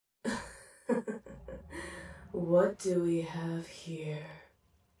What do we have here?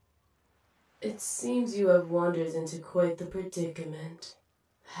 It seems you have wandered into quite the predicament,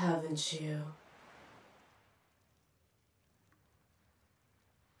 haven't you?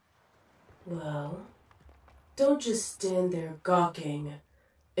 Well, don't just stand there gawking.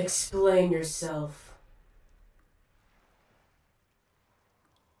 Explain yourself.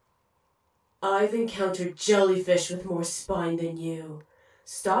 I've encountered jellyfish with more spine than you.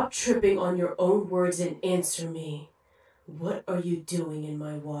 Stop tripping on your own words and answer me. What are you doing in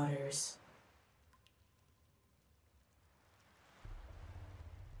my waters?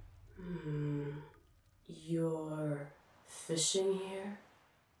 You're fishing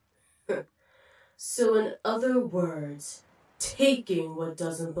here? So in other words, taking what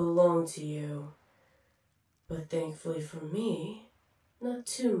doesn't belong to you. But thankfully for me, not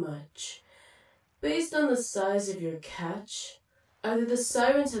too much. Based on the size of your catch, either the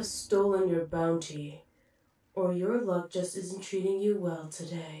sirens have stolen your bounty, or your luck just isn't treating you well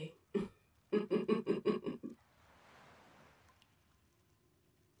today.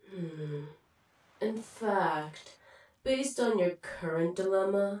 In fact, based on your current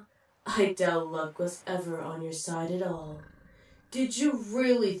dilemma, I doubt luck was ever on your side at all. Did you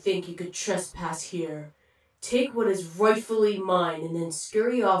really think you could trespass here, take what is rightfully mine, and then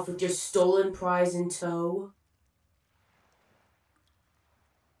scurry off with your stolen prize in tow?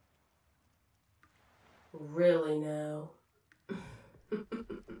 Really now?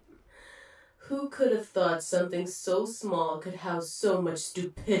 Who could have thought something so small could house so much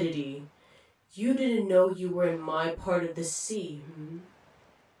stupidity? You didn't know you were in my part of the sea,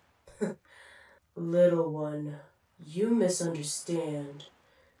 Little one, you misunderstand.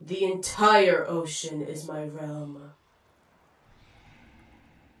 The entire ocean is my realm.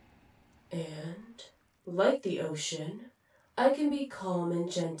 And, like the ocean, I can be calm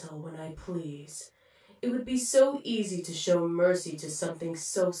and gentle when I please. It would be so easy to show mercy to something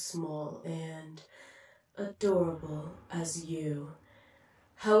so small and adorable as you.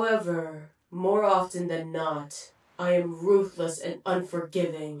 However, more often than not, I am ruthless and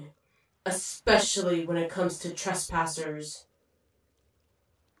unforgiving, especially when it comes to trespassers.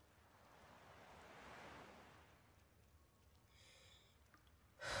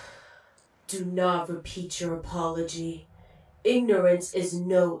 Do not repeat your apology. Ignorance is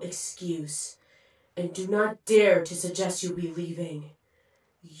no excuse. And do not dare to suggest you'll be leaving.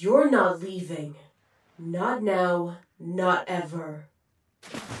 You're not leaving. Not now, not ever.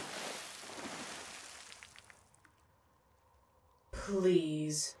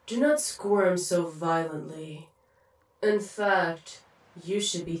 Please, do not squirm so violently. In fact, you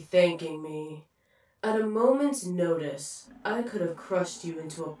should be thanking me. At a moment's notice, I could have crushed you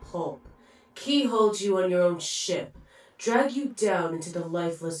into a pulp, keyholed you on your own ship, drag you down into the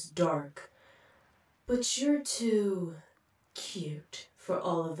lifeless dark. But you're too cute for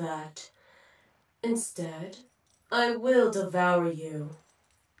all of that. Instead, I will devour you.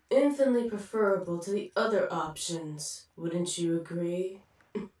 Infinitely preferable to the other options, wouldn't you agree?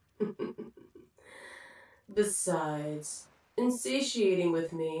 Besides, in satiating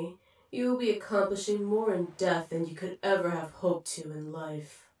with me, you will be accomplishing more in death than you could ever have hoped to in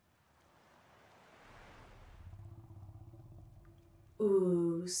life.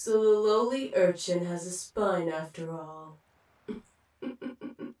 Ooh, so the lowly urchin has a spine after all.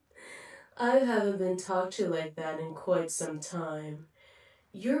 I haven't been talked to like that in quite some time.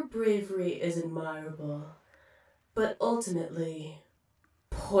 Your bravery is admirable, but ultimately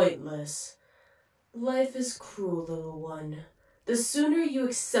pointless. Life is cruel, little one. The sooner you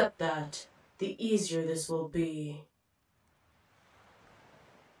accept that, the easier this will be.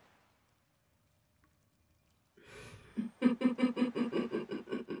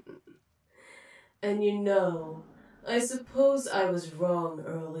 And you know, I suppose I was wrong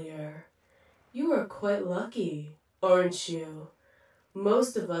earlier. You are quite lucky, aren't you?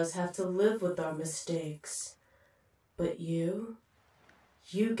 Most of us have to live with our mistakes. But you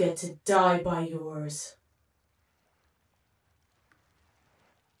get to die by yours.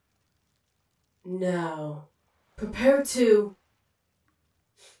 Now, prepare to...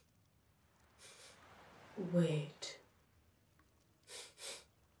 Wait.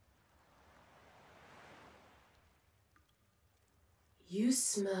 You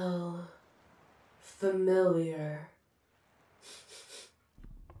smell familiar.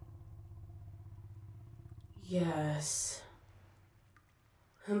 Yes.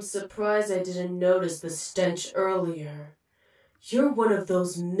 I'm surprised I didn't notice the stench earlier. You're one of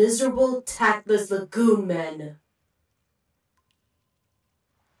those miserable, tactless lagoon men.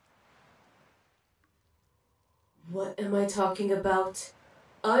 What am I talking about?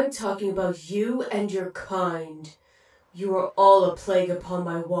 I'm talking about you and your kind. You are all a plague upon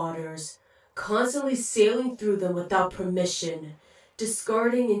my waters, constantly sailing through them without permission,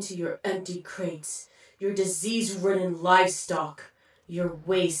 discarding into your empty crates, your disease-ridden livestock, your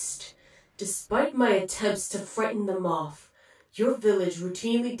waste. Despite my attempts to frighten them off, your village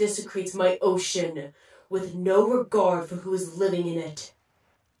routinely desecrates my ocean, with no regard for who is living in it.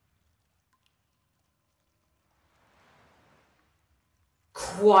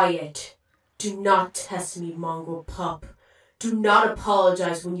 Quiet. Do not test me, mongrel pup. Do not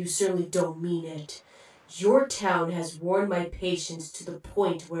apologize when you certainly don't mean it. Your town has worn my patience to the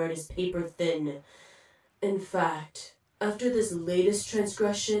point where it is paper thin. In fact, after this latest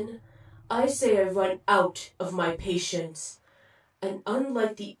transgression, I say I've run out of my patience. And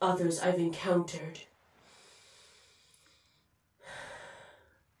unlike the others I've encountered,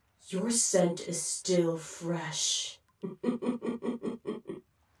 your scent is still fresh.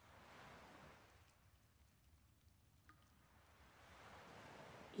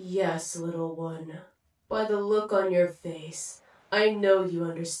 Yes, little one. By the look on your face, I know you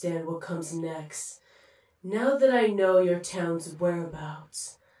understand what comes next. Now that I know your town's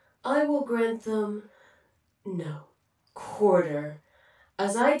whereabouts, I will grant them, quarter.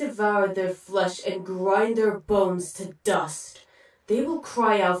 As I devour their flesh and grind their bones to dust, they will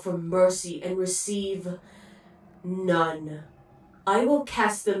cry out for mercy and receive none. I will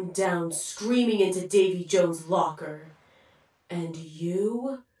cast them down screaming into Davy Jones' locker. And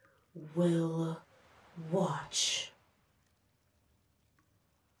you will watch.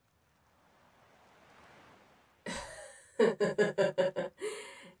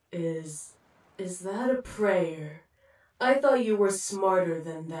 Is that a prayer? I thought you were smarter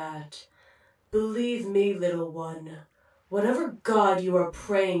than that. Believe me, little one, whatever god you are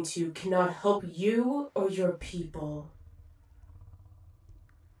praying to cannot help you or your people.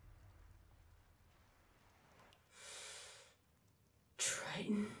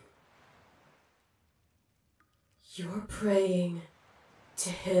 Triton, you're praying to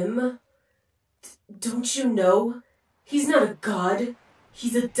him? Don't you know? He's not a god.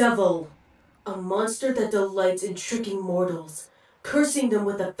 He's a devil. A monster that delights in tricking mortals, cursing them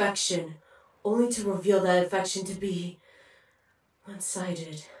with affection, only to reveal that affection to be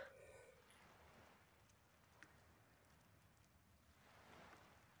one-sided.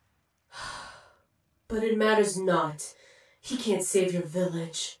 But it matters not. He can't save your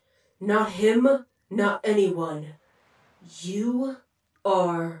village. Not him, not anyone. You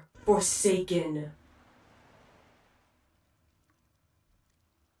are forsaken.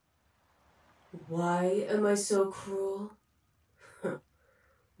 Why am I so cruel?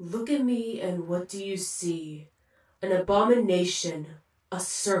 Look at me and what do you see? An abomination, a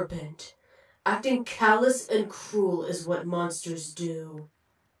serpent. Acting callous and cruel is what monsters do.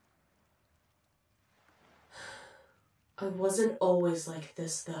 I wasn't always like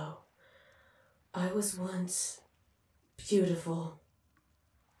this, though. I was once beautiful.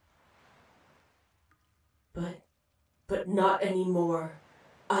 But not anymore.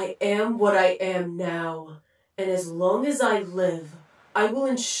 I am what I am now, and as long as I live, I will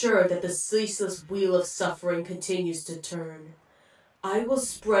ensure that the ceaseless wheel of suffering continues to turn. I will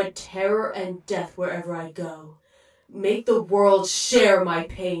spread terror and death wherever I go. Make the world share my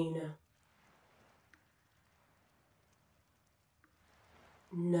pain.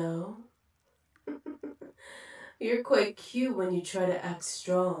 No? You're quite cute when you try to act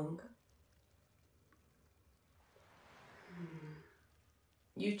strong.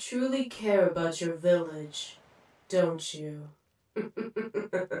 You truly care about your village, don't you?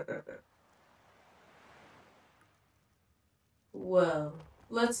 Well,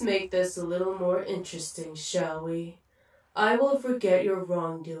 let's make this a little more interesting, shall we? I will forget your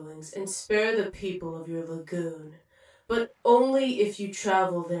wrongdoings and spare the people of your lagoon, but only if you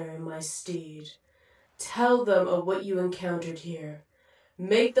travel there in my steed. Tell them of what you encountered here.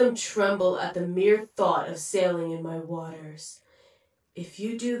 Make them tremble at the mere thought of sailing in my waters. If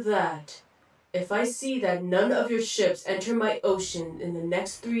you do that, if I see that none of your ships enter my ocean in the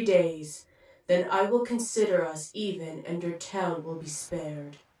next 3 days, then I will consider us even and your town will be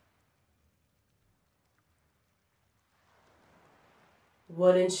spared.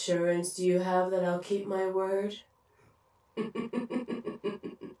 What insurance do you have that I'll keep my word?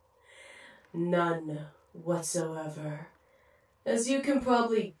 None whatsoever. As you can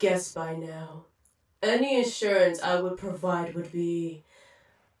probably guess by now, any insurance I would provide would be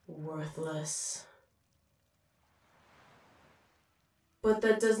worthless. But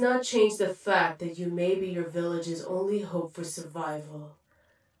that does not change the fact that you may be your village's only hope for survival.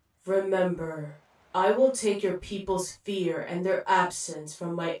 Remember, I will take your people's fear and their absence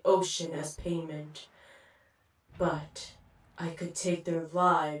from my ocean as payment. But I could take their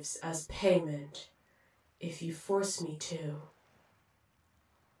lives as payment if you force me to.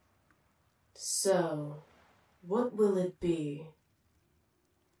 So, what will it be?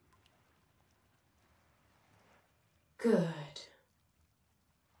 Good.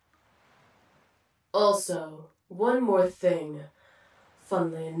 Also, one more thing.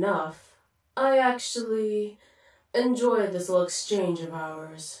 Funnily enough, I actually enjoyed this little exchange of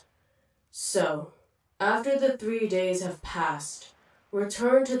ours. So, after the 3 days have passed,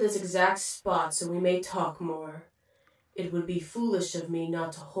 return to this exact spot so we may talk more. It would be foolish of me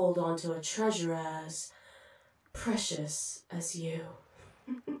not to hold on to a treasure as precious as you.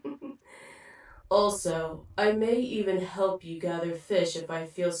 Also, I may even help you gather fish if I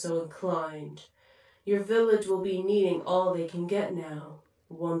feel so inclined. Your village will be needing all they can get now,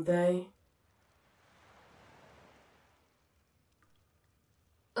 won't they?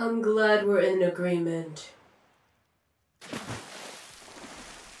 I'm glad we're in agreement.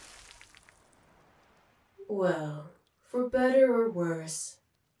 Well, for better or worse,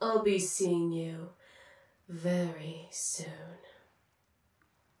 I'll be seeing you very soon.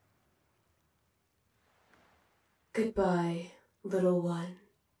 Goodbye, little one.